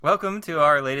Welcome to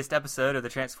our latest episode of the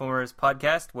Transformers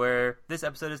podcast, where this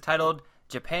episode is titled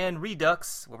Japan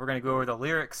Redux, where we're going to go over the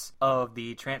lyrics of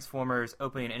the Transformers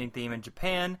opening and ending theme in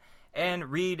Japan,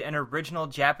 and read an original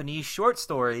Japanese short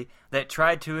story that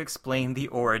tried to explain the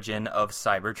origin of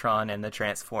Cybertron and the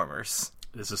Transformers.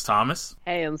 This is Thomas.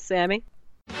 Hey, I'm Sammy.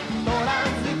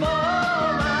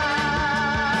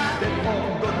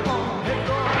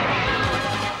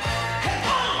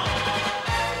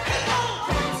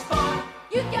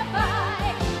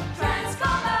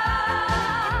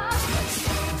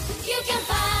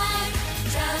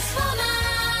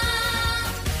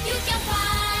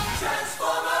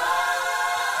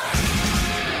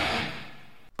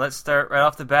 Let's start right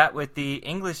off the bat with the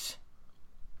English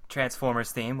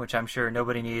Transformers theme, which I'm sure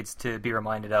nobody needs to be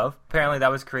reminded of. Apparently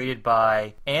that was created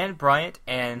by Anne Bryant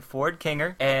and Ford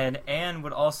Kinger, and Anne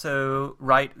would also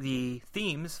write the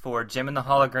themes for Jem and the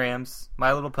Holograms,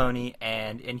 My Little Pony,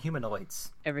 and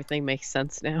Inhumanoids. Everything makes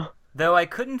sense now. Though I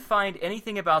couldn't find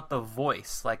anything about the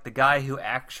voice, like the guy who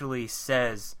actually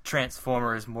says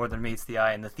Transformers more than meets the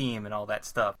eye in the theme and all that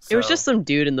stuff. It was just some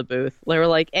dude in the booth. They were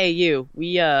like, hey, you,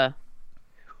 we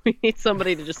need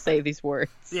somebody to just say these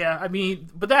words. Yeah, I mean,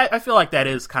 but that I feel like that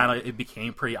is kind of, it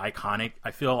became pretty iconic. I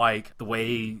feel like the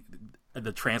way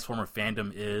the Transformer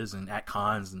fandom is, and at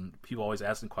cons, and people always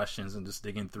asking questions and just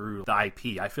digging through the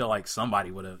IP, I feel like somebody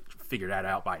would have figured that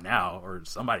out by now, or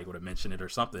somebody would have mentioned it or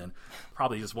something.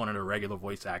 Probably just one of the regular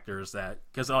voice actors that,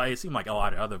 because it seemed like a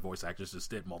lot of other voice actors just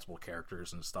did multiple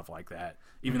characters and stuff like that,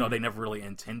 even though they never really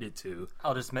intended to.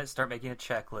 I'll just start making a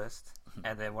checklist.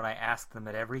 And then when I ask them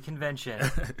at every convention,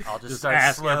 I'll just start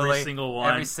ask slowly every single one.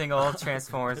 Every single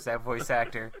Transformers that voice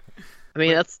actor. I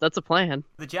mean, that's a plan.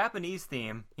 The Japanese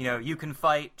theme, you can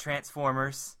fight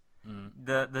Transformers.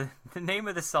 The name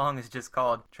of the song is just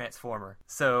called Transformer.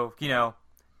 So,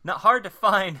 not hard to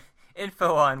find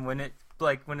info on when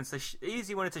it's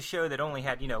easy when it's a show that only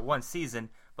had, one season,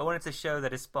 but when it's a show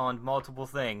that has spawned multiple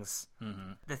things.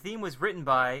 Mm-hmm. The theme was written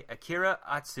by Akira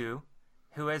Atsu,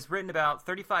 who has written about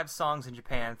 35 songs in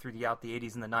Japan throughout the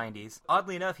 80s and the 90s.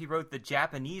 Oddly enough, he wrote the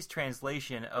Japanese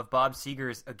translation of Bob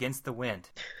Seger's Against the Wind.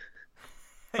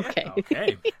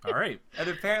 Okay. All right. And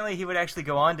apparently he would actually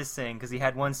go on to sing, because he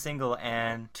had one single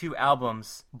and 2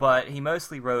 albums, but he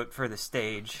mostly wrote for the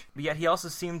stage. But yet he also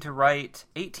seemed to write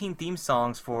 18 theme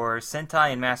songs for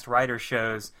Sentai and Masked Rider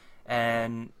shows,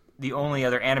 and the only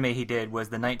other anime he did was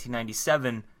the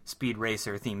 1997 Speed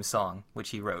Racer theme song, which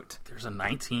he wrote. There's a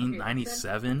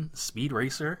 1997 Speed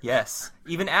Racer? Yes.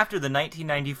 Even after the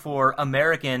 1994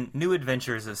 American New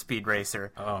Adventures of Speed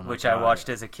Racer, which God. I watched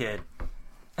as a kid.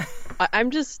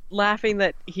 I'm just laughing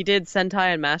that he did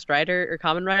Sentai and Masked Rider or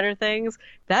Kamen Rider things.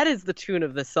 That is the tune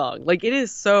of this song. Like, it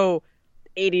is so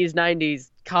 80s,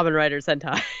 90s Kamen Rider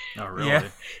Sentai. Oh, really? Yeah.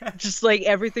 Just like,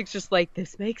 everything's just like,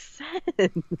 this makes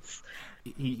sense.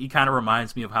 He kind of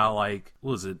reminds me of how, like,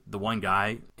 what was it? The one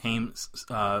guy, Haim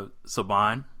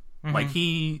Saban.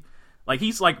 Mm-hmm.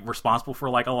 He's responsible for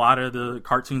like a lot of the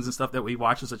cartoons and stuff that we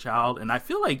watched as a child, and I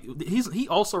feel like he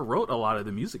also wrote a lot of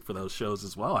the music for those shows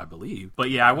as well, I believe.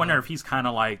 But yeah, I wonder if he's kind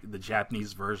of like the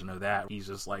Japanese version of that. He's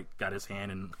just like got his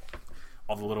hand in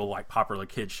all the little like popular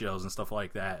kids shows and stuff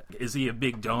like that. Is he a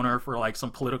big donor for like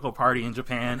some political party in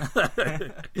Japan?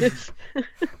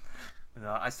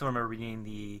 I still remember reading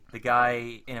the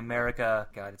guy in America.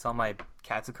 God, it's on my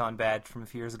Katsucon badge from a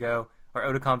few years ago, or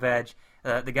Otakon badge.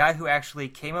 The guy who actually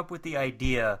came up with the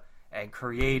idea and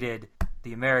created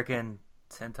the American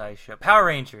Sentai show, Power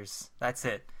Rangers. That's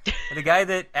it. The guy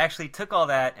that actually took all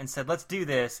that and said, "Let's do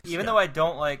this." Even though I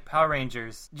don't like Power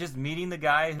Rangers, just meeting the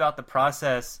guy about the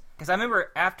process. Because I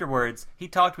remember afterwards, he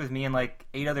talked with me and like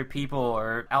 8 other people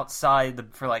or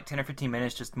outside for like 10 or 15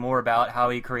 minutes just more about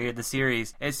how he created the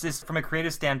series. It's just, from a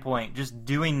creative standpoint, just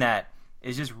doing that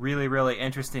is just really, really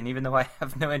interesting, even though I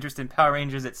have no interest in Power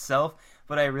Rangers itself.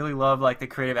 But I really love like the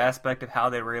creative aspect of how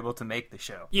they were able to make the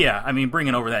show. Yeah, I memean,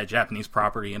 bringing over that Japanese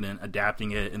property and then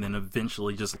adapting it and then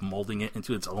eventually just molding it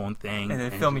into its own thing. And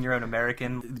then filming your own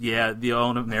American. Yeah, the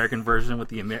own American version with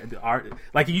the art.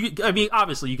 Like,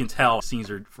 obviously you can tell scenes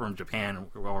are from Japan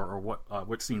or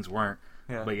what scenes weren't.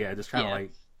 Yeah. But yeah, just trying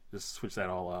to just switch that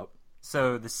all up.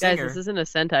 So the singer... Guys, this isn't a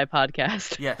Sentai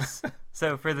podcast. Yes.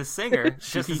 So for the singer,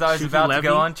 just as I was about to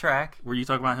go on track... Were you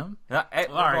talking about him?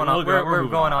 We're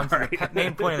going on to the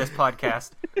main point of this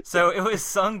podcast. So it was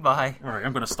sung by... All right,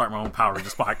 I'm going to start my own Power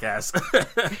Rangers podcast.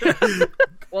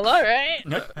 Well, all right.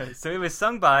 So it was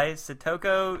sung by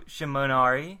Satoko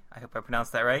Shimonari. I hope I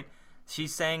pronounced that right. She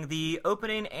sang the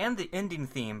opening and the ending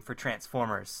theme for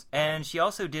Transformers. And she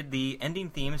also did the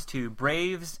ending themes to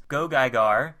Brave's Go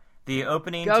Gaigar, the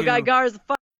opening Go to... Gaigar is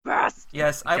the Best.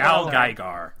 Yes, Gal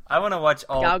Gaigar. I want to watch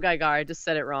all. Gal Gaigar. I just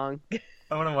said it wrong.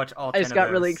 I want to watch all. I just got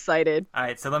really excited. All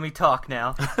right, so let me talk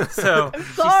now. So I'm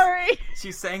sorry.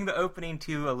 She sang the opening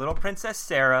to A Little Princess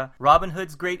Sarah, Robin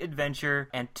Hood's Great Adventure,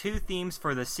 and 2 themes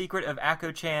for The Secret of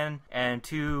Ako-chan and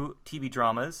 2 TV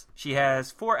dramas. She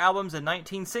has 4 albums and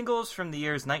 19 singles from the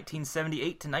years 1978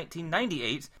 to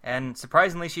 1998, and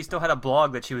surprisingly, she still had a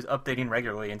blog that she was updating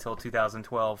regularly until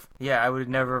 2012. Yeah, I would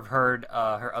never have heard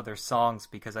her other songs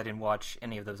because I didn't watch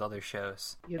any of those other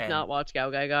shows. You have not watched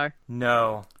Gal Gaigar?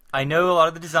 No. I know a lot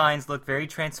of the designs look very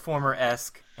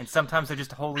Transformer-esque, and sometimes they're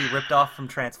just wholly ripped off from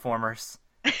Transformers.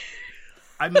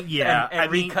 I mean, yeah.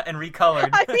 and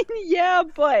recolored. I mean, yeah,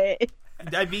 but...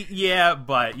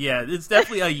 It's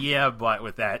definitely a but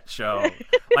with that show.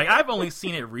 Like, I've only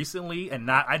seen it recently, and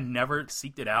I never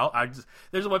seeked it out.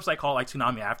 There's a website called like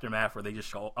Toonami Aftermath where they just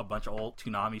show a bunch of old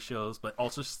Toonami shows, but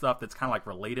also stuff that's kind of like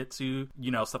related to,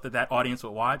 stuff that audience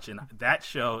would watch. And that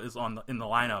show is in the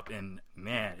lineup, and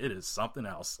man, it is something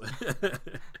else.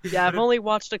 Yeah, I've only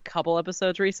watched a couple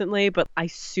episodes recently, but I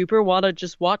super want to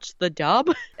just watch the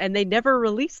dub, and they never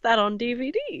released that on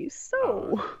DVD.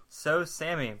 So,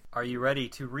 Sammy, are you ready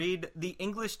to read the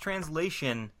English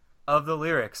translation of the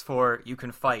lyrics for You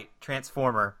Can Fight,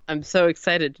 Transformer? I'm so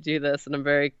excited to do this, and I'm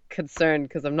very concerned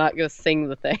because I'm not going to sing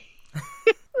the thing.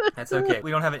 That's okay.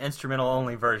 We don't have an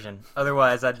instrumental-only version.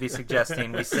 Otherwise, I'd be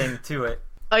suggesting we sing to it.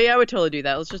 Oh yeah, I would totally do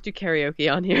that. Let's just do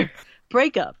karaoke on here.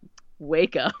 Break up.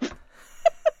 Wake up.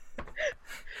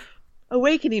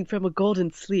 Awakening from a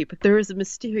golden sleep, there is a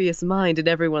mysterious mind in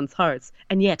everyone's hearts,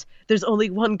 and yet there's only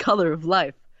one color of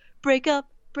life. Break up,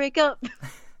 break up.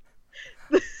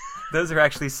 Those are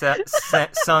actually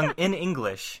sung in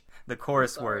English, the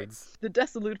chorus words. The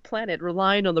dissolute planet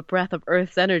relying on the breath of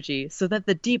Earth's energy so that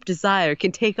the deep desire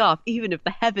can take off even if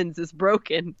the heavens is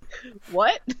broken.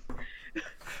 What?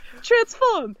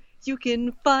 Transform! You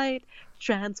can fight,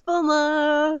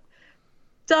 Transformer!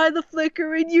 Die the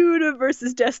flickering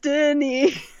universe's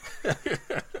destiny!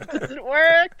 Doesn't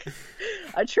work!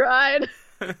 I tried.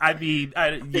 I mean,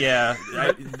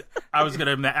 I was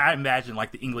gonna. I imagine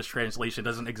like the English translation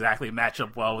doesn't exactly match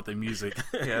up well with the music.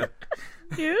 Yeah.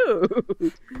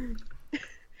 Dude.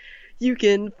 You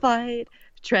can fight,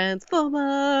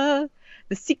 Transformer,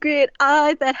 the secret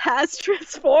eye that has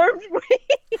transformed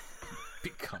me.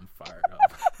 Become fired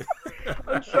up.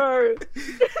 I'm sorry.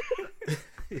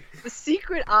 The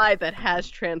secret eye that has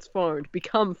transformed,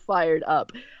 become fired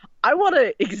up. I want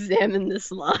to examine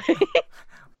this line.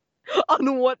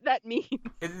 On what that means.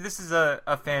 This is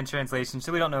a fan translation,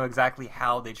 so we don't know exactly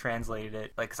how they translated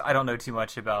it. Like, 'cause I don't know too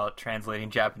much about translating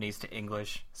Japanese to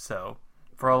English, so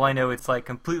for all I know, it's like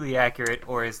completely accurate.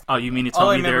 Or is you mean to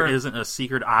tell me there isn't a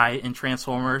secret eye in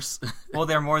Transformers? Well,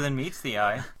 there more than meets the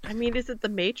eye. I mean, is it the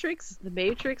Matrix? Is the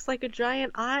Matrix like a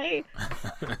giant eye?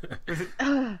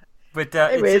 But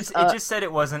Anyways, it just said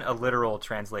it wasn't a literal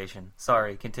translation.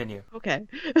 Sorry, continue. Okay.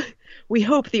 We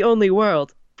hope the only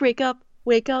world. Break up,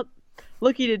 wake up.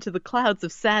 Looking into the clouds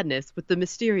of sadness with the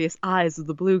mysterious eyes of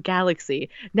the blue galaxy.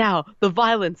 Now, the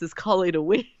violence is calling a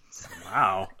wind.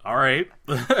 Wow. All right.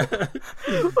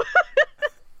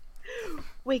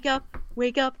 Wake up,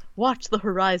 watch the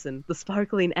horizon, the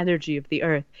sparkling energy of the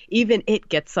earth. Even it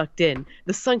gets sucked in.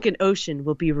 The sunken ocean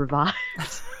will be revived.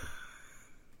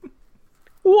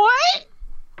 What?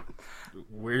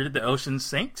 Where did the ocean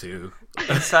sink to?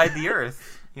 Inside the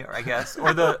earth, I guess,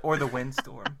 or the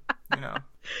windstorm,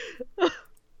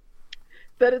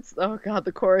 But it's oh god,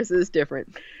 the chorus is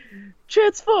different.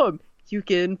 Transform, you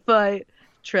can fight,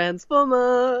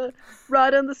 Transformer,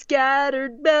 ride on the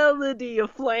scattered melody of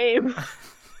flame.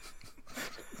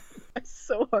 It's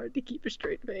so hard to keep a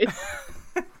straight face.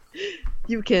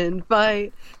 You can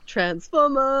fight,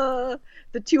 Transformer.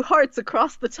 The 2 hearts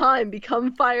across the time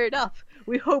become fired up.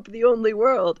 We hope the only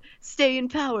world. Stay in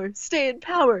power,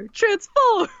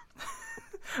 transform.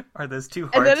 Are those 2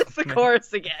 hearts? And then it's the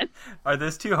chorus again. Are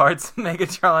those 2 hearts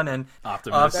Megatron and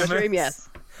Optimus? Dream, yes.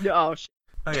 No,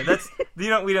 okay, that's we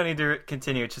don't need to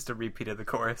continue. It's just a repeat of the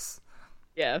chorus.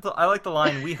 yeah. So I like the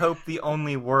line, "We hope the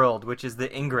only world," which is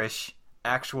the English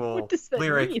actual What does that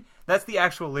lyric. mean? That's the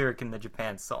actual lyric in the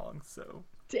Japan song. So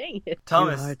Dang it.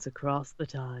 Thomas. 2 hearts across the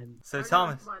time. So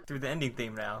Thomas, through the ending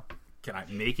theme now. Can I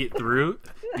make it through?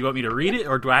 You want me to read it,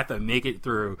 or do I have to make it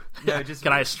through? No, just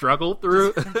Can I struggle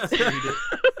through?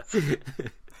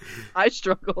 I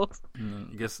struggled.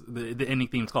 I guess the ending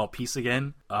theme's called Peace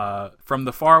Again. From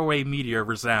the faraway meteor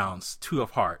resounds, 2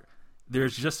 of heart.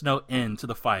 There's just no end to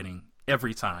the fighting,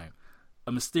 every time.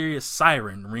 A mysterious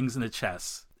siren rings in the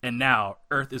chest. And now,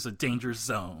 Earth is a danger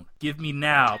zone. Give me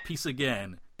now, peace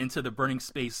again, into the burning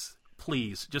space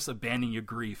please, just abandon your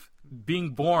grief.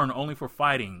 Being born only for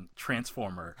fighting,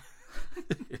 Transformer.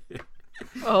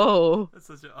 Oh, That's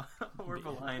such a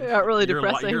horrible line. they got really Your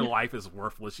depressing. your life is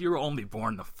worthless. You were only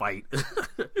born to fight.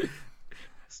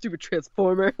 Stupid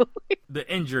Transformer. The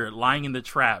injured, lying in the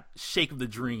trap, shake of the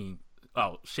dream.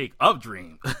 Oh, shake of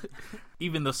dream.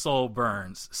 Even the soul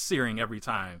burns, searing every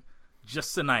time.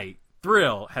 Just tonight,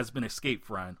 thrill has been escaped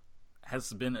from.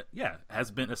 Has been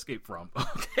escaped from.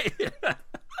 Okay.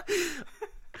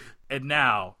 And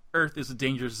now, Earth is a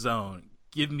dangerous zone.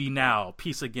 Give me now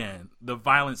peace again. The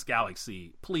violence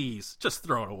galaxy. Please, just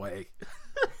throw it away.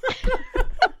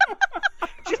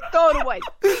 Just throw it away.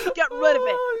 Get rid of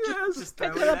it. Yes. Just throw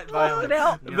Pick away it up, that toss violence. it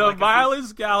out. You know, The like a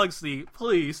violence galaxy.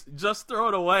 Please, just throw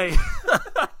it away.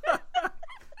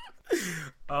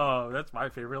 Oh, that's my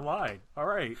favorite line. All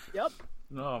right. Yep.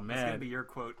 Oh, That's gonna man. be your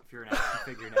quote if you're an action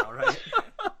figure now, right?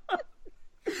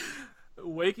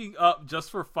 Waking up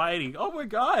just for fighting. Oh my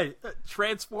god.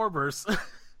 Transformers.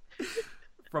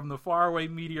 From the faraway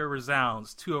meteor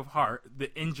resounds, two of heart,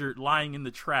 the injured lying in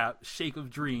the trap, shake of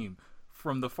dream.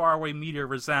 From the faraway meteor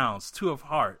resounds, two of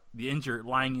heart, the injured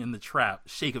lying in the trap,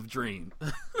 shake of dream.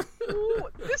 Ooh,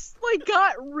 this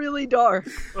got really dark.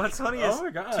 What's funny Oh is my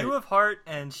God. Two of Heart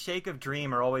and Shake of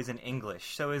Dream are always in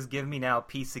English. So is Give Me Now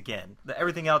Peace Again.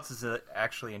 Everything else is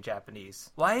actually in Japanese.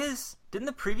 Didn't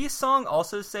the previous song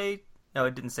also say? No,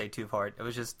 it didn't say Two of Heart. It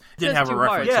was just Didn't Says have a two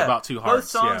reference hearts. about two hearts. Both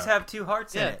songs yeah. have two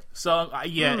hearts in Yeah. it. So,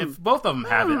 if both of them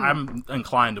have it, I'm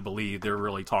inclined to believe they're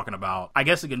really talking about... I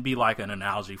guess it can be like an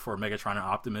analogy for Megatron and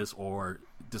Optimus or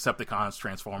Decepticons,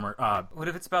 Transformer. What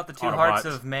if it's about the two Autobots. hearts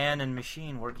of man and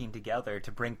machine working together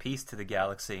to bring peace to the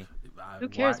galaxy? Who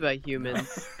cares why- about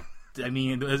humans? I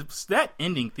mean, it's that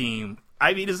ending theme.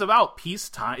 I mean, it's about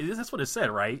peacetime. That's what it said,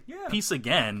 right? Yeah. Peace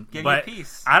again. Get but your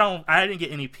peace. I didn't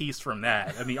get any peace from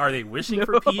that. I mean, are they wishing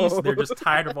for peace? They're just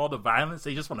tired of all the violence.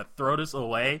 They just want to throw this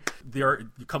away. They're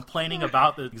complaining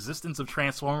about the existence of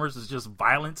Transformers is just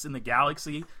violence in the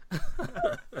galaxy.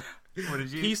 What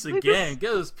did you? Peace again.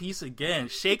 Give us peace again.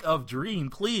 Shake of dream,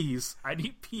 please. I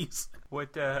need peace.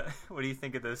 What do you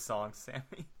think of those songs,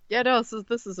 Sammy? Yeah, no,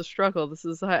 this is a struggle.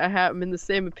 I'm in the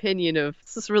same opinion of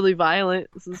this is really violent.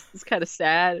 This is kind of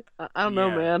sad. I don't know,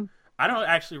 Yeah. man. I don't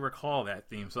actually recall that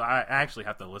theme, so I actually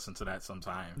have to listen to that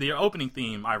sometime. The opening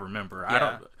theme I remember.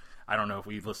 Yeah. I don't know if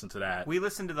we've listened to that. We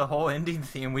listened to the whole ending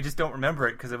theme. We just don't remember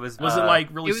it because it was. Was it like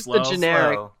really It was slow? the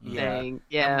generic slow. Yeah. thing.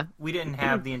 Yeah. We didn't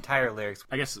have the entire lyrics.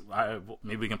 I guess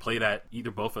maybe we can play that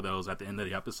either both of those at the end of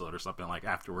the episode or something like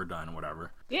after we're done or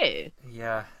whatever. Yeah.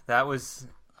 Yeah, that was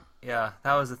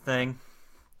a thing.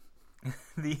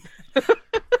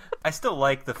 I still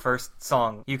like the first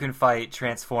song. You Can Fight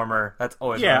Transformer. That's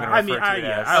always what I'm I going mean, to refer to it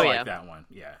as. I Oh, like yeah. that one.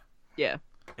 Yeah. Yeah.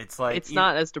 It's like It's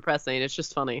not as depressing. It's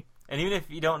just funny. And even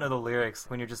if you don't know the lyrics,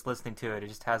 when you're just listening to it, it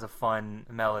just has a fun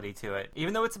melody to it.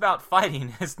 Even though it's about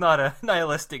fighting, it's not a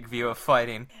nihilistic view of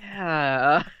fighting.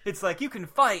 Yeah. It's like, you can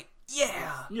fight,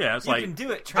 yeah! Yeah, it's you like can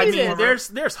do it, I mean, Transformer.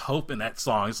 there's hope in that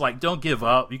song. It's like don't give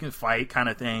up, you can fight kind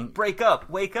of thing. Break up,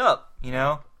 wake up, you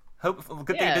know? Good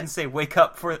thing Yeah. it didn't say wake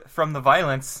up from the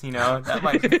violence, you know? That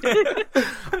might...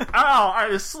 Ow, I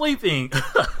was sleeping.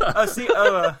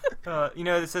 You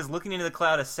know, it says looking into the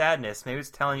cloud of sadness. Maybe it's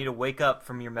telling you to wake up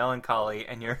from your melancholy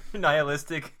and your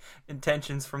nihilistic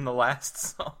intentions from the last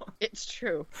song. It's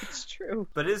true. It's true.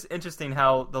 But it is interesting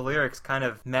how the lyrics kind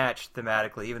of match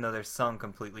thematically, even though they're sung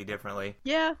completely differently.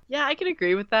 Yeah, I can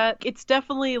agree with that. It's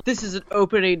definitely this is an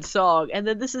opening song, and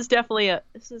then this is definitely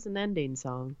this is an ending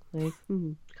song, like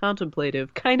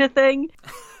contemplative kind of thing.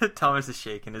 Thomas is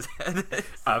shaking his head.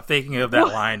 Thinking of that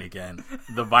line again.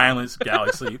 The violence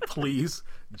galaxy, please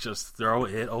just throw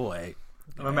it away.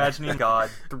 I'm imagining God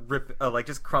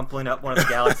just crumpling up one of the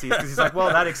galaxies because he's like, well,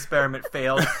 that experiment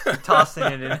failed. Tossing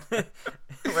it in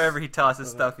wherever he tosses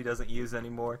stuff he doesn't use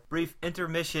anymore. Brief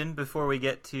intermission before we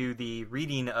get to the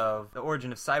reading of The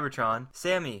Origin of Cybertron.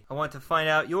 Sammy, I want to find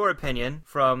out your opinion.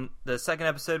 From the second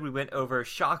episode, we went over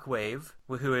Shockwave,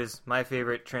 who is my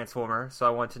favorite Transformer, so I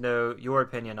want to know your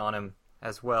opinion on him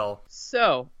as well.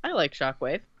 So I like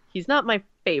Shockwave. He's not my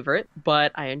favorite,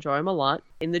 but I enjoy him a lot.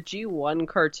 In the G1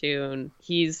 cartoon,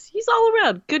 he's all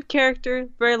around good character,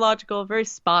 very logical, very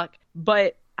Spock.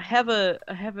 But I have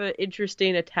a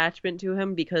interesting attachment to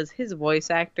him because his voice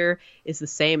actor is the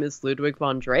same as Ludwig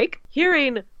von Drake.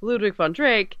 Hearing Ludwig von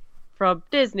Drake from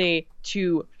Disney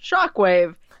to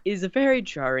Shockwave is a very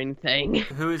jarring thing.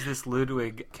 Who is this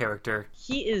Ludwig character?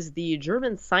 He is the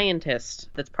German scientist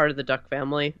that's part of the Duck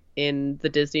family in the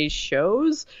Disney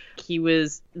shows. He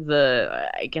was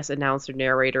the, I guess, announcer,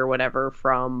 narrator, whatever,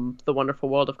 from The Wonderful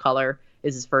World of Color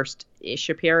is his first-ish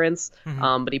appearance.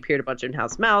 But he appeared a bunch in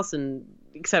House Mouse and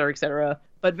etc.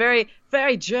 But very,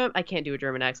 very German. I can't do a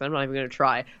German accent. I'm not even going to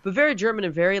try. But very German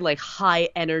and very, like, high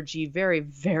energy, very,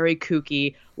 very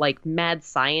kooky, like, mad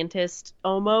scientist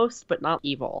almost, but not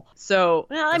evil. So,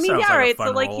 I mean, yeah, right.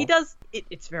 So, like, he does.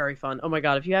 It's very fun. Oh my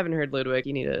god, if you haven't heard Ludwig,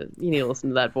 you need to listen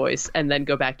to that voice and then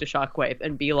go back to Shockwave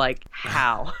and be like,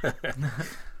 how?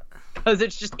 Because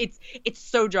it's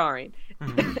so jarring.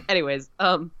 Anyways,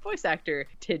 voice actor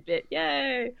tidbit,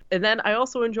 yay! And then I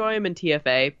also enjoy him in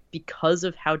TFA because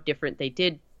of how different they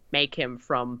did make him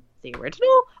from the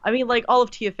original. I mean, like, all of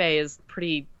TFA is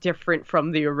pretty different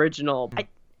from the original.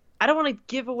 I don't want to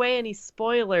give away any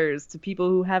spoilers to people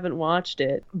who haven't watched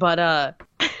it, but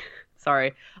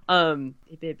sorry.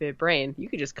 Brain, you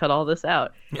could just cut all this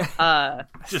out.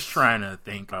 Just trying to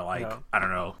think, I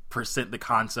don't know, present the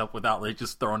concept without like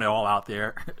just throwing it all out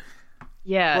there.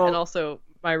 Yeah, well, and also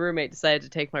my roommate decided to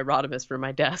take my Rodimus from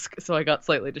my desk, so I got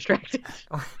slightly distracted.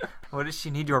 What does she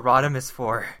need your Rodimus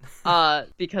for?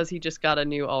 Because he just got a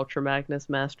new Ultra Magnus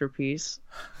masterpiece.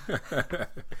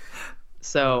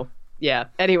 So, yeah.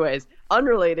 Anyways,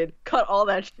 unrelated, cut all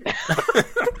that shit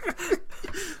out.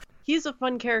 He's a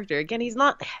fun character. Again, he's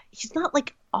not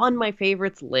like on my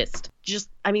favorites list.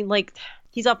 I mean, like,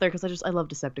 he's up there because I love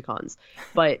Decepticons,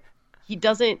 but he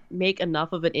doesn't make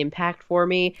enough of an impact for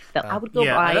me that I would go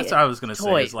buy. That's what I was gonna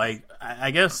say. Is like,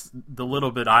 I guess the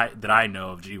little bit that I know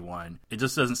of G1, it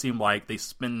just doesn't seem like they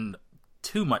spend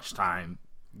too much time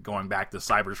going back to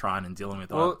Cybertron and dealing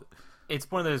with all. It's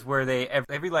one of those where they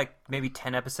every like maybe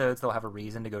 10 episodes they'll have a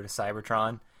reason to go to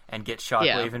Cybertron and get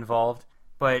Shockwave involved.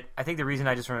 But I think the reason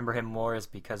I just remember him more is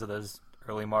because of those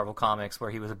early Marvel comics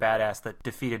where he was a badass that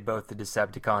defeated both the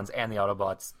Decepticons and the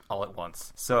Autobots all at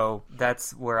once. So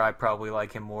that's where I probably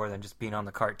like him more than just being on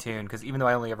the cartoon, because even though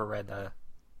I only ever read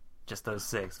just those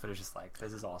 6, but it's just like,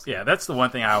 this is awesome. Yeah, that's the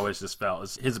one thing I always just felt,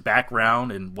 is his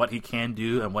background and what he can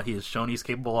do and what he has shown he's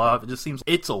capable of. It just seems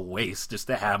it's a waste just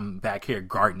to have him back here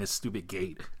guarding this stupid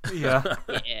gate. Yeah.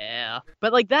 Yeah.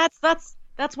 But like that's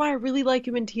why I really like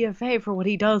him in TFA for what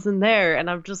he does in there, and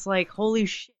I'm just like, holy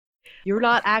shit. You're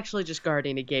not actually just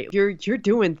guarding a gate. You're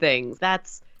doing things.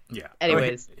 That's... Yeah.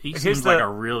 Anyways. He seems like a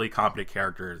really competent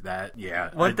character that,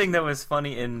 One thing that was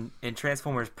funny in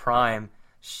Transformers Prime,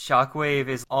 Shockwave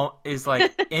is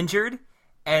like injured,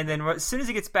 and then as soon as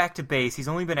he gets back to base, he's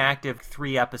only been active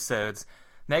 3 episodes.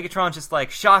 Megatron's just like,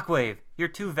 Shockwave, you're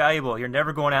too valuable. You're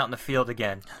never going out in the field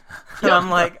again. And I'm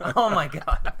like, oh my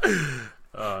god.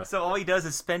 So all he does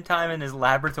is spend time in his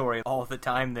laboratory all the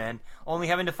time then, only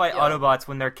having to fight Autobots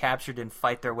when they're captured and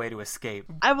fight their way to escape.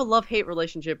 I have a love-hate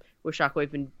relationship with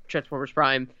Shockwave in Transformers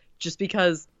Prime, just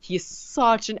because he's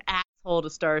such an asshole to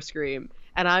Starscream,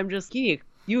 and I'm just, you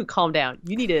can calm down.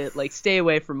 You need to, like, stay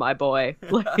away from my boy.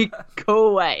 Like, go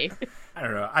away. I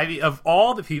don't know. I mean, of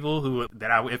all the people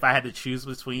if I had to choose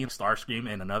between Starscream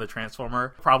and another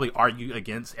Transformer, I'd probably argue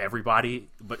against everybody.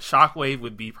 But Shockwave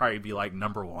would probably be like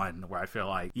number 1, where I feel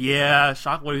like, yeah,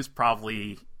 Shockwave's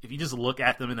probably, if you just look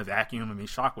at them in a vacuum, I mean,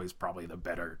 Shockwave's probably the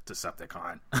better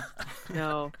Decepticon.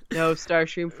 No,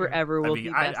 Starscream forever will be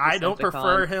best Decepticon. I don't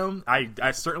prefer him.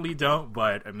 I certainly don't.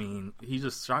 But I mean,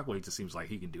 Shockwave just seems like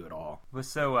he can do it all.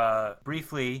 So,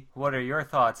 briefly, what are your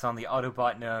thoughts on the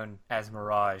Autobot known as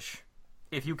Mirage?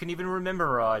 If you can even remember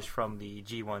Mirage from the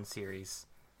G1 series.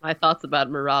 My thoughts about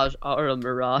Mirage are a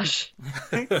Mirage.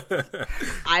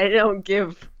 I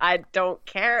don't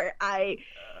care.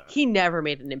 He never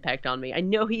made an impact on me. I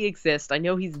know he exists. I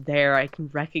know he's there. I can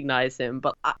recognize him,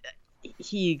 but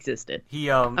he existed.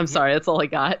 I'm sorry, that's all I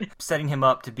got. Setting him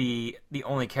up to be the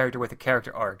only character with a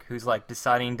character arc, who's like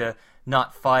deciding to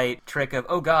not fight. Trick of,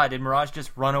 oh god, did Mirage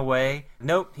just run away?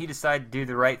 Nope, he decided to do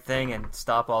the right thing and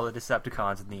stop all the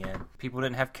Decepticons in the end. People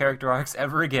didn't have character arcs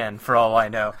ever again, for all I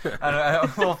know.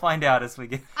 We'll find out as we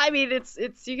get... I mean, it's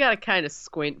you gotta kind of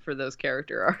squint for those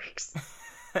character arcs.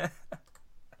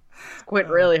 Squint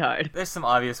really hard. There's some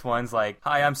obvious ones like,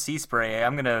 hi, I'm Sea Spray,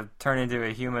 I'm gonna turn into a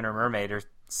human or mermaid or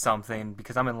something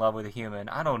because I'm in love with a human.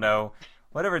 I don't know.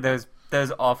 Whatever those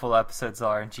awful episodes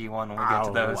are in G1 when we get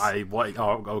to those.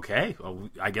 Okay. Well,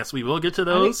 I guess we will get to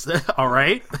those. All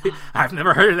right. I've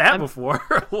never heard of that before.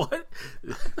 What?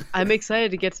 I'm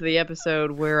excited to get to the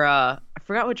episode where I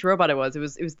forgot which robot it was. It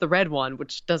was the red one,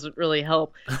 which doesn't really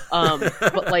help.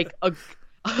 But like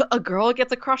a girl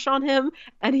gets a crush on him,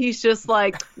 and he's just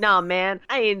like, nah, man,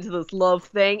 I ain't into this love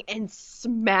thing, and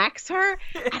smacks her,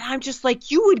 and I'm just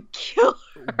like, you would kill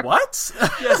her. What?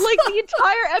 Yes. Like, the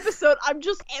entire episode, I'm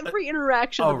just, every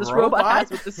interaction that this robot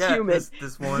has with this human.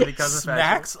 This woman becomes a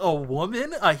smacks a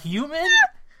woman? A human?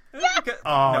 Yeah.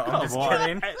 Oh, no, I'm just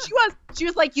kidding. She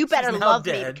was like, you better love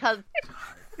me, because...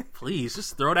 Please,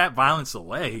 just throw that violence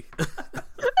away.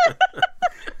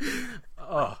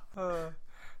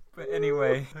 But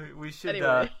anyway, we should...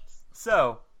 Anyway.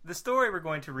 So, the story we're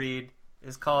going to read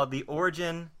is called The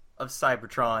Origin of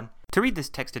Cybertron. To read this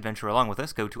text adventure along with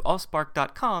us, go to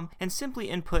allspark.com and simply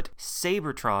input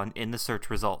Sabertron in the search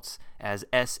results as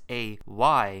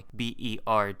Saybertron.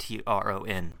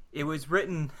 It was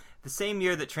written the same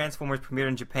year that Transformers premiered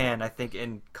in Japan, I think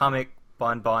in Comic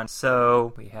Bon.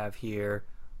 So, we have here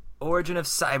Origin of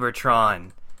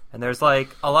Cybertron. And there's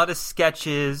like a lot of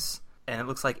sketches, and it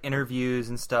looks like interviews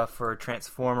and stuff for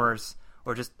Transformers,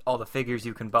 or just all the figures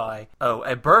you can buy. Oh,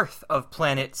 a birth of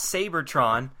planet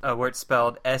Sabertron, where it's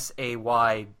spelled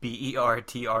Saybertron.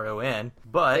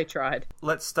 But They tried.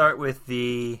 let's start with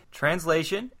the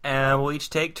translation, and we'll each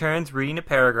take turns reading a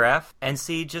paragraph and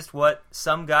see just what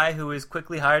some guy who was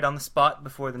quickly hired on the spot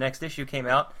before the next issue came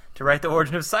out to write the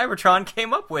Origin of Cybertron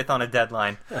came up with on a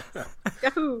deadline.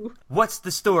 Yahoo! What's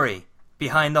the story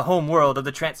behind the home world of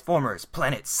the Transformers,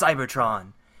 planet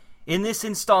Cybertron? In this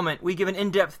installment, we give an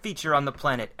in-depth feature on the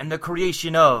planet and the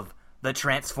creation of the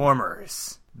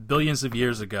Transformers. Billions of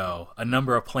years ago, a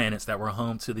number of planets that were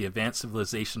home to the advanced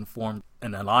civilization formed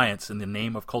an alliance in the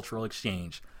name of cultural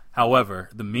exchange. However,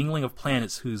 the mingling of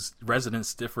planets whose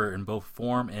residents differ in both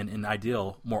form and in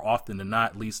ideal more often than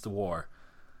not leads to war.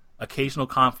 Occasional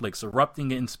conflicts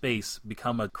erupting in space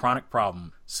become a chronic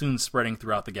problem, soon spreading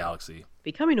throughout the galaxy.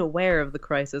 Becoming aware of the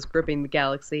crisis gripping the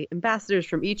galaxy, ambassadors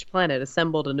from each planet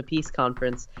assembled in a peace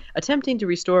conference, attempting to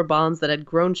restore bonds that had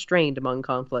grown strained among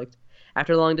conflict.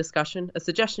 After long discussion, a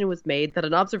suggestion was made that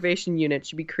an observation unit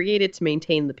should be created to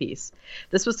maintain the peace.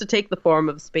 This was to take the form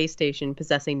of a space station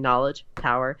possessing knowledge,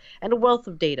 power, and a wealth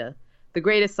of data. The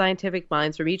greatest scientific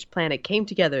minds from each planet came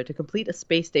together to complete a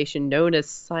space station known as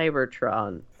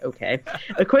Cybertron. Okay.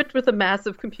 Equipped with a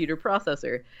massive computer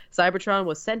processor, Cybertron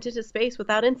was sent into space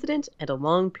without incident, and a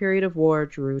long period of war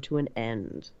drew to an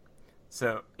end.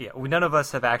 So, yeah, none of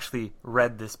us have actually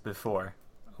read this before.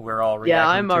 We're all reacting Yeah,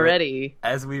 I'm to already. it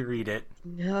as we read it.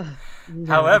 Ugh.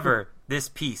 However, this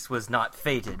piece was not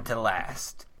fated to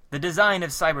last. The design of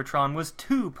Cybertron was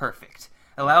too perfect,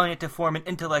 allowing it to form an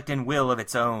intellect and will of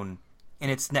its own. In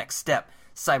its next step,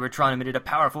 Cybertron emitted a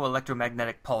powerful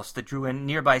electromagnetic pulse that drew in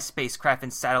nearby spacecraft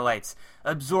and satellites,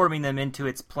 absorbing them into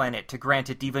its planet to grant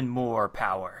it even more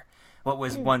power. What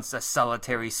was once a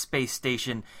solitary space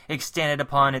station extended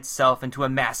upon itself into a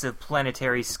massive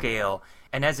planetary scale,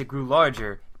 and as it grew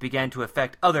larger, it began to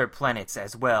affect other planets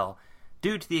as well.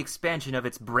 Due to the expansion of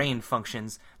its brain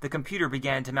functions, the computer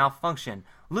began to malfunction,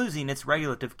 losing its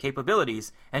regulative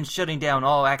capabilities and shutting down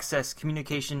all access,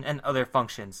 communication, and other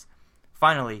functions.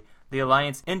 Finally, the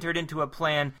Alliance entered into a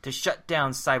plan to shut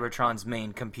down Cybertron's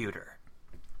main computer.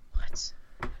 What?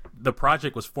 The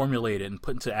project was formulated and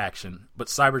put into action, but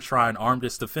Cybertron armed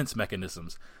its defense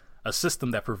mechanisms, a system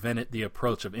that prevented the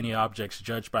approach of any objects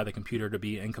judged by the computer to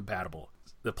be incompatible.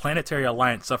 The Planetary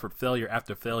Alliance suffered failure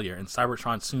after failure, and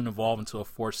Cybertron soon evolved into a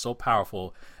force so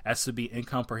powerful as to be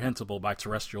incomprehensible by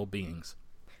terrestrial beings.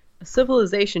 A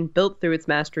civilization built through its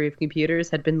mastery of computers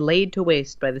had been laid to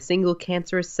waste by the single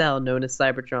cancerous cell known as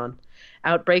Cybertron.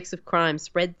 Outbreaks of crime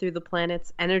spread through the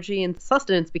planets, energy and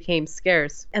sustenance became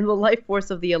scarce, and the life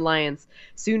force of the Alliance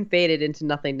soon faded into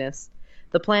nothingness.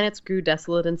 The planets grew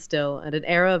desolate and still, and an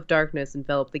era of darkness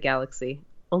enveloped the galaxy.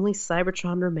 Only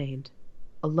Cybertron remained,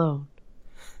 alone.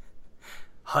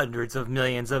 Hundreds of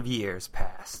millions of years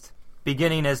passed.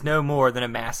 Beginning as no more than a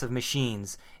mass of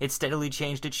machines, it steadily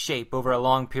changed its shape over a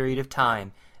long period of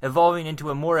time, evolving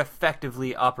into a more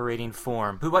effectively operating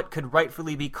form, what could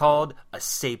rightfully be called a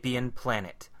sapient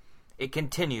planet. It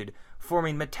continued,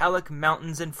 forming metallic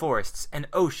mountains and forests and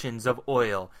oceans of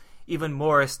oil. Even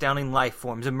more astounding life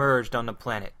forms emerged on the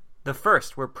planet. The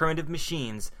first were primitive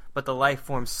machines, but the life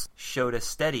forms showed a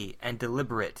steady and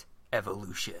deliberate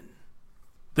evolution.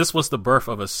 This was the birth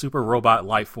of a super robot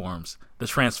life forms, the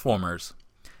Transformers.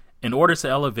 In order to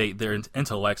elevate their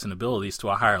intellects and abilities to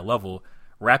a higher level,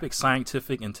 rapid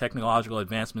scientific and technological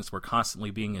advancements were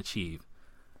constantly being achieved.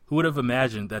 Who would have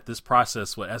imagined that this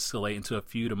process would escalate into a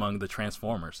feud among the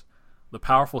Transformers? The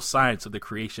powerful science of the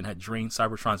creation had drained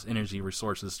Cybertron's energy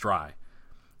resources dry.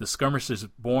 The skirmishes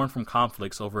born from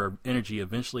conflicts over energy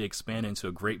eventually expanded into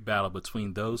a great battle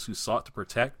between those who sought to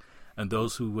protect and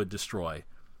those who would destroy.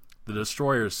 The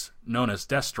destroyers, known as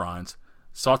Destrons,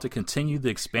 sought to continue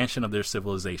the expansion of their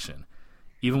civilization,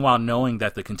 even while knowing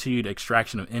that the continued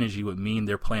extraction of energy would mean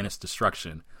their planet's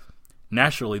destruction.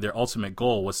 Naturally, their ultimate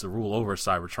goal was to rule over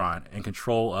Cybertron and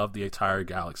control of the entire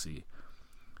galaxy.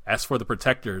 As for the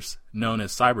protectors, known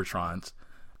as Cybertrons,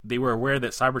 they were aware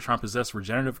that Cybertron possessed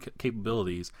regenerative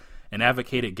capabilities and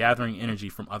advocated gathering energy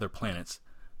from other planets.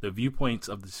 The viewpoints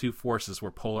of the two forces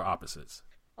were polar opposites.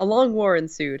 A long war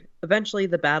ensued. Eventually,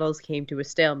 the battles came to a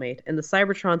stalemate, and the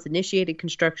Cybertrons initiated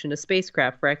construction of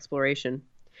spacecraft for exploration.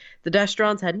 The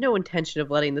Destrons had no intention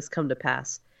of letting this come to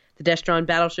pass. The Destron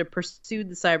battleship pursued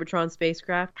the Cybertron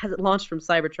spacecraft as it launched from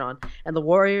Cybertron, and the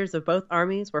warriors of both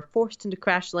armies were forced into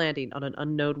crash landing on an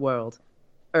unknown world,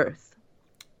 Earth.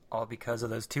 All because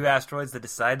of those two asteroids that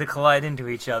decided to collide into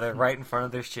each other right in front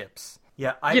of their ships.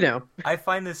 Yeah, I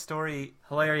find this story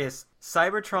hilarious.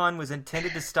 Cybertron was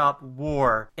intended to stop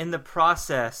war. In the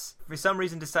process, for some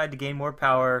reason decided to gain more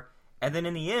power, and then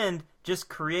in the end, just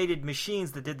created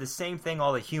machines that did the same thing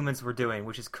all the humans were doing,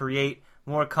 which is create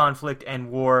more conflict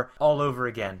and war all over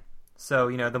again.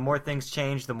 So, the more things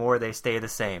change, the more they stay the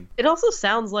same. It also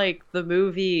sounds like the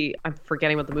movie, I'm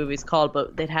forgetting what the movie's called,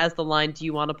 but it has the line, "Do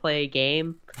you want to play a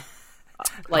game?"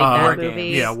 Like that movie.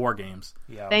 Yeah, War Games.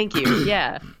 Yeah. Thank you,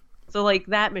 yeah. So like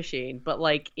that machine, but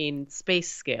like in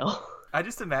space scale. I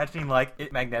just imagining like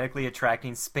it magnetically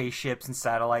attracting spaceships and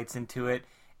satellites into it,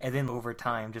 and then over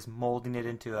time just molding it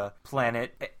into a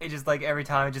planet. It just like every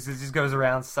time it just goes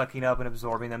around sucking up and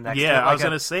absorbing them next to it. Yeah, I was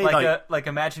gonna say like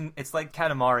imagine it's like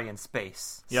Katamari in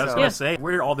space. Yeah, I was gonna say,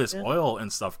 where did all this oil and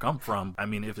stuff come from? I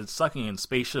mean, if it's sucking in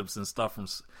spaceships and stuff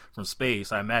from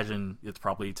space, I imagine it's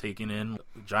probably taking in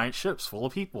giant ships full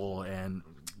of people and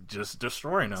just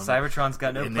destroying them. Cybertron's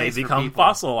got no and place they for become people.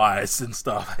 Fossilized and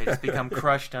stuff. They just become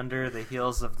crushed under the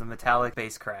heels of the metallic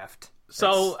spacecraft.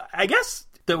 So I guess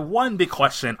the one big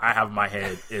question I have in my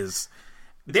head is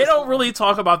they don't really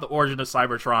talk about the origin of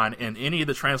Cybertron in any of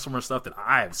the Transformers stuff that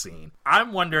I have seen.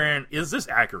 I'm wondering, is this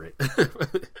accurate?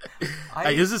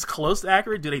 Is this close to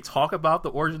accurate? Do they talk about the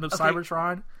origin of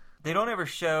Cybertron? They don't ever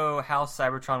show how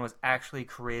Cybertron was actually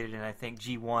created in, I think,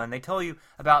 G1. They tell you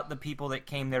about the people that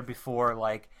came there before,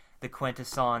 like the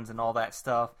Quintessons and all that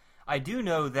stuff. I do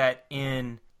know that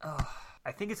in,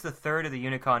 I think it's the third of the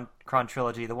Unicron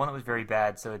trilogy, the one that was very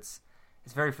bad, so it's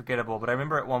very forgettable. But I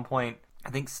remember at one point, I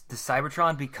think, does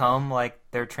Cybertron become like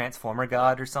their Transformer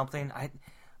god or something?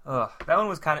 That one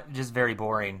was kind of just very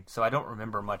boring, so I don't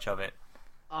remember much of it.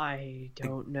 I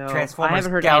don't know. Transformers I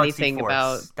haven't heard Galaxy anything Force.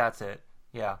 about. That's it.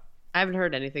 Yeah. I haven't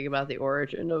heard anything about the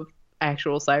origin of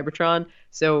actual Cybertron,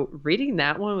 so reading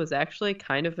that one was actually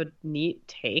kind of a neat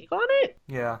take on it.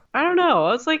 Yeah. I don't know.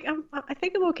 I was like, I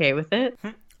think I'm okay with it.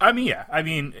 I mean, yeah. I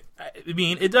mean,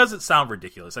 it doesn't sound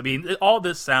ridiculous. I mean, all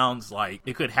this sounds like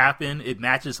it could happen. It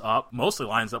matches up, mostly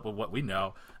lines up with what we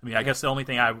know. I mean, I guess the only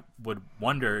thing I would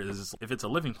wonder is if it's a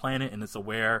living planet and it's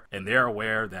aware, and they're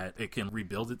aware that it can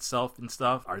rebuild itself and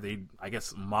stuff. Are they, I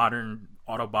guess, modern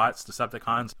Autobots,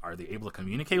 Decepticons, are they able to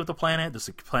communicate with the planet? Does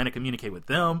the planet communicate with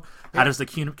them? How does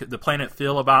the planet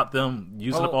feel about them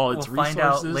using up all its resources? We'll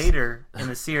find out later in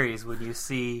the series when you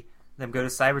see them go to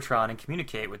Cybertron and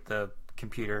communicate with the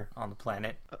computer on the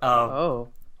planet. But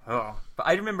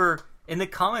I remember in the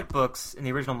comic books, in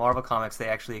the original Marvel comics, they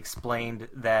actually explained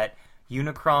that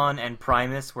Unicron and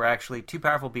Primus were actually two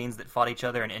powerful beings that fought each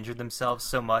other and injured themselves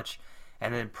so much,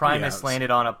 and then Primus landed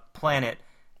on a planet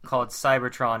called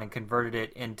Cybertron and converted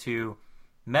it into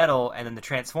metal, and then the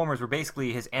Transformers were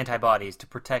basically his antibodies to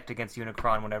protect against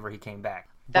Unicron whenever he came back.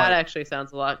 That actually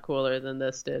sounds a lot cooler than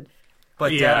this did.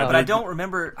 But I don't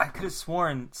remember. I could have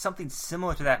sworn something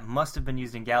similar to that must have been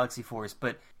used in Galaxy Force,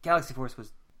 but Galaxy Force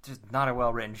was just not a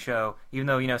well-written show, even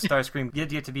though, Starscream did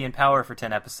get to be in power for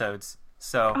 10 episodes.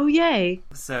 So, yay!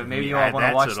 So maybe you all want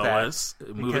to watch that.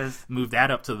 List. Move that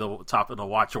up to the top of the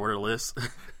watch order list.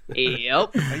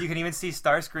 Yep. You can even see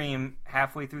Starscream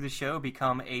halfway through the show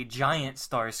become a giant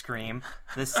Starscream,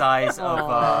 the size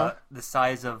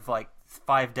of like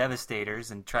 5 Devastators,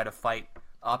 and try to fight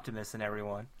Optimus and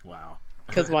everyone. Wow.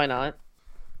 Because why not?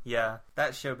 Yeah,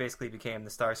 that show basically became the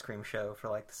Starscream show for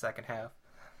like the second half.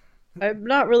 I'm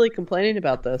not really complaining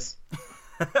about this.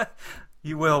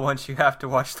 You will once you have to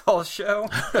watch the whole show.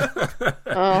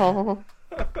 Oh.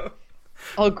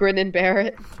 I'll grin and bear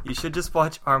it. You should just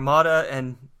watch Armada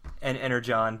and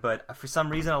Energon, but for some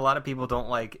reason a lot of people don't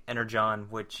like Energon,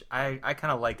 which I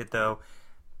kind of liked it though.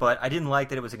 But I didn't like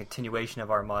that it was a continuation of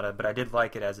Armada, but I did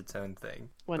like it as its own thing.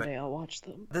 One day I'll watch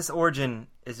them. This origin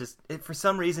is just, for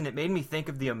some reason, it made me think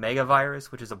of the Omega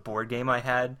Virus, which is a board game I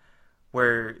had,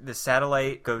 where the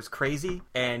satellite goes crazy,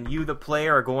 and you, the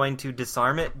player, are going to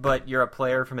disarm it, but you're a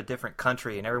player from a different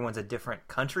country, and everyone's a different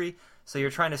country. So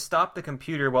you're trying to stop the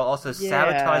computer while also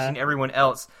sabotaging everyone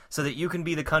else so that you can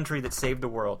be the country that saved the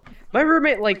world. My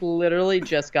roommate, literally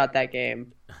just got that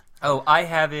game. Oh, I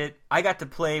have it. I got to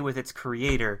play with its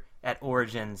creator at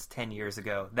Origins 10 years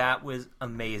ago. That was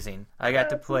amazing. I got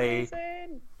to play.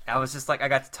 Amazing. I was just like, I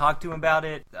got to talk to him about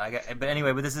it.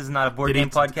 But this is not a board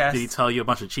game podcast. Did he tell you a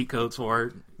bunch of cheat codes for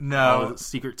it? No. All the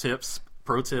secret tips?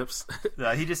 pro tips.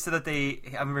 He just said that I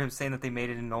remember him saying that they made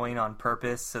it annoying on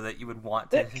purpose so that you would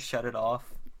want to shut it off.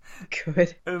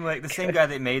 Good. And like the same guy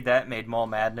that made that made Mall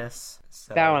Madness.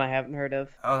 So. That one I haven't heard of.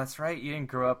 Oh, that's right. You didn't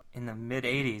grow up in the mid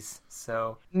 '80s,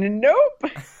 so. Nope.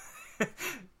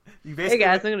 You Hey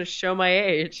guys, I'm gonna show my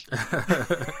age.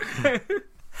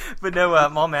 But no,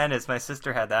 Mall Madness. My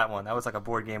sister had that one. That was like a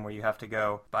board game where you have to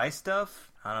go buy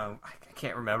stuff. I don't know. I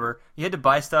can't remember. You had to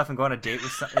buy stuff and go on a date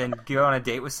with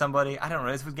somebody. I don't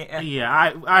know. This was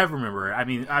Yeah, I remember. I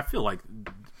mean, I feel like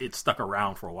it stuck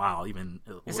around for a while. Even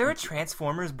is there a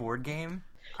Transformers board game?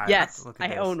 Yes,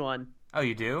 I own one. Oh,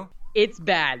 you do? It's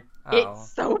bad. Oh.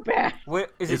 It's so bad.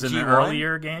 What, is it G1? an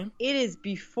earlier game? It is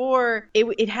before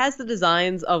it has the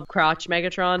designs of Crotch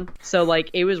Megatron, so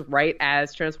like it was right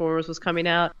as Transformers was coming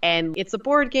out, and it's a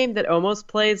board game that almost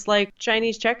plays like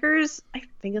Chinese checkers. I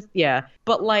think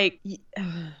but like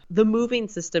the moving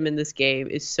system in this game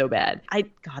is so bad.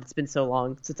 God, it's been so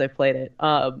long since I played it.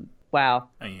 Wow.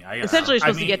 Essentially, you're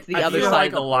supposed to get to the other side. Like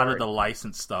of the a lot board. of the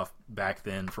licensed stuff back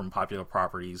then from popular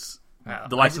properties,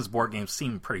 the licensed board games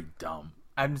seem pretty dumb.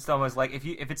 I'm just almost like,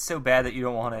 if it's so bad that you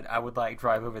don't want it, I would like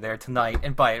drive over there tonight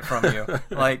and buy it from you,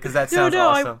 like, because that sounds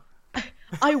awesome.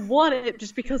 I want it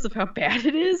just because of how bad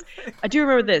it is. I do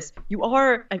remember this.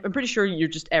 I'm pretty sure you're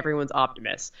just everyone's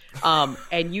Optimus.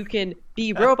 And you can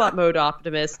be robot mode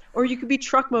Optimus, or you can be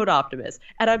truck mode Optimus.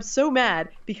 And I'm so mad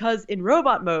because in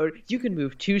robot mode, you can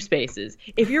move 2 spaces.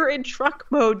 If you're in truck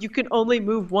mode, you can only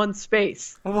move 1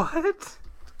 space. What?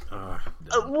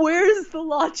 Where's the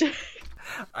logic?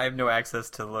 I have no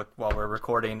access to look while we're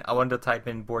recording. I wanted to type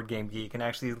in Board Game Geek and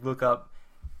actually look up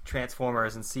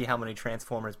Transformers and see how many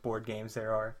Transformers board games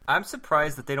there are. I'm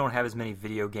surprised that they don't have as many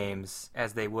video games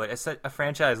as they would. A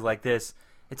franchise like this,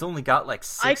 it's only got like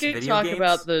 6 video games. I could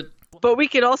talk about but we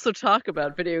could also talk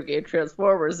about video game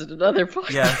Transformers in another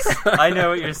podcast. Yes, I know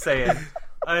what you're saying.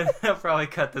 I'll probably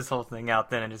cut this whole thing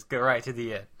out then and just go right to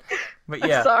the end. But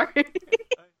yeah. Sorry.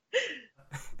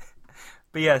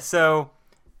 But yeah, so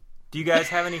do you guys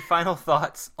have any final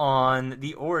thoughts on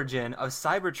the origin of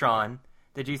Cybertron?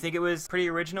 Did you think it was pretty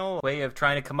original way of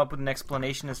trying to come up with an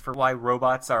explanation as for why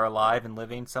robots are alive and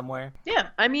living somewhere? Yeah,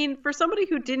 I mean, for somebody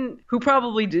who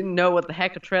probably didn't know what the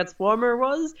heck a Transformer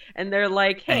was, and they're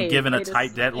like, hey, and given a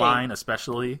tight deadline,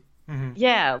 especially. Mm-hmm.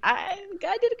 Yeah,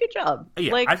 guy did a good job.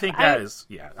 Yeah, like, I think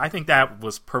that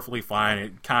was perfectly fine.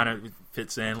 It kind of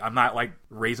fits in. I'm not like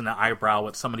raising an eyebrow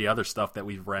at some of the other stuff that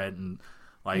we've read and.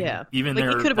 Even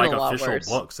their official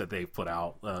books that they've put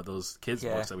out, those kids'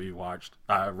 books that we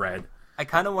read. I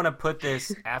kind of want to put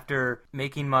this after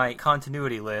making my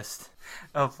continuity list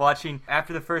of watching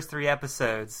after the first 3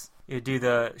 episodes. You do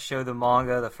the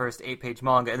manga, the first 8-page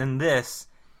manga, and then this.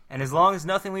 And as long as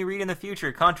nothing we read in the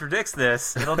future contradicts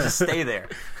this, it'll just stay there.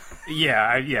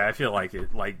 I feel like it.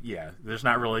 There's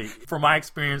not really, from my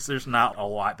experience, there's not a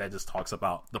lot that just talks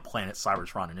about the planet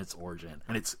Cybertron and its origin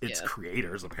and its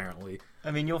creators. Apparently,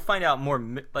 I mean, you'll find out more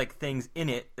like things in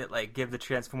it that like give the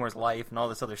Transformers life and all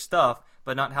this other stuff,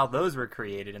 but not how those were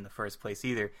created in the first place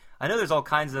either. I know there's all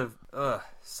kinds of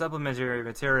supplementary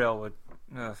material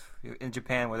in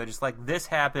Japan where they're just like, this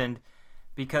happened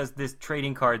because this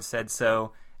trading card said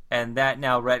so. And that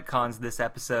now retcons this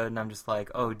episode, and I'm just like,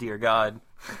 oh dear God.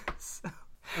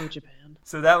 Oh, Japan.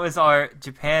 So that was our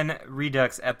Japan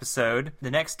Redux episode.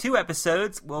 The next 2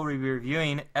 episodes, we'll be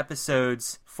reviewing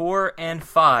episodes 4 and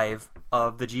 5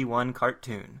 of the G1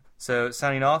 cartoon. So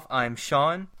signing off, I'm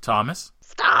Sean. Thomas.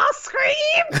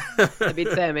 Starscream! I beat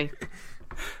Sammy.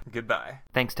 Goodbye.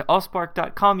 Thanks to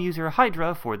Allspark.com user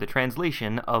Hydra for the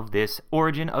translation of this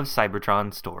Origin of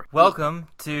Cybertron story. Welcome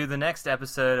to the next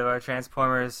episode of our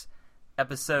Transformers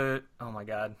episode. Oh my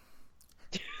God.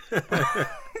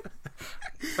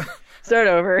 Start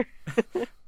over.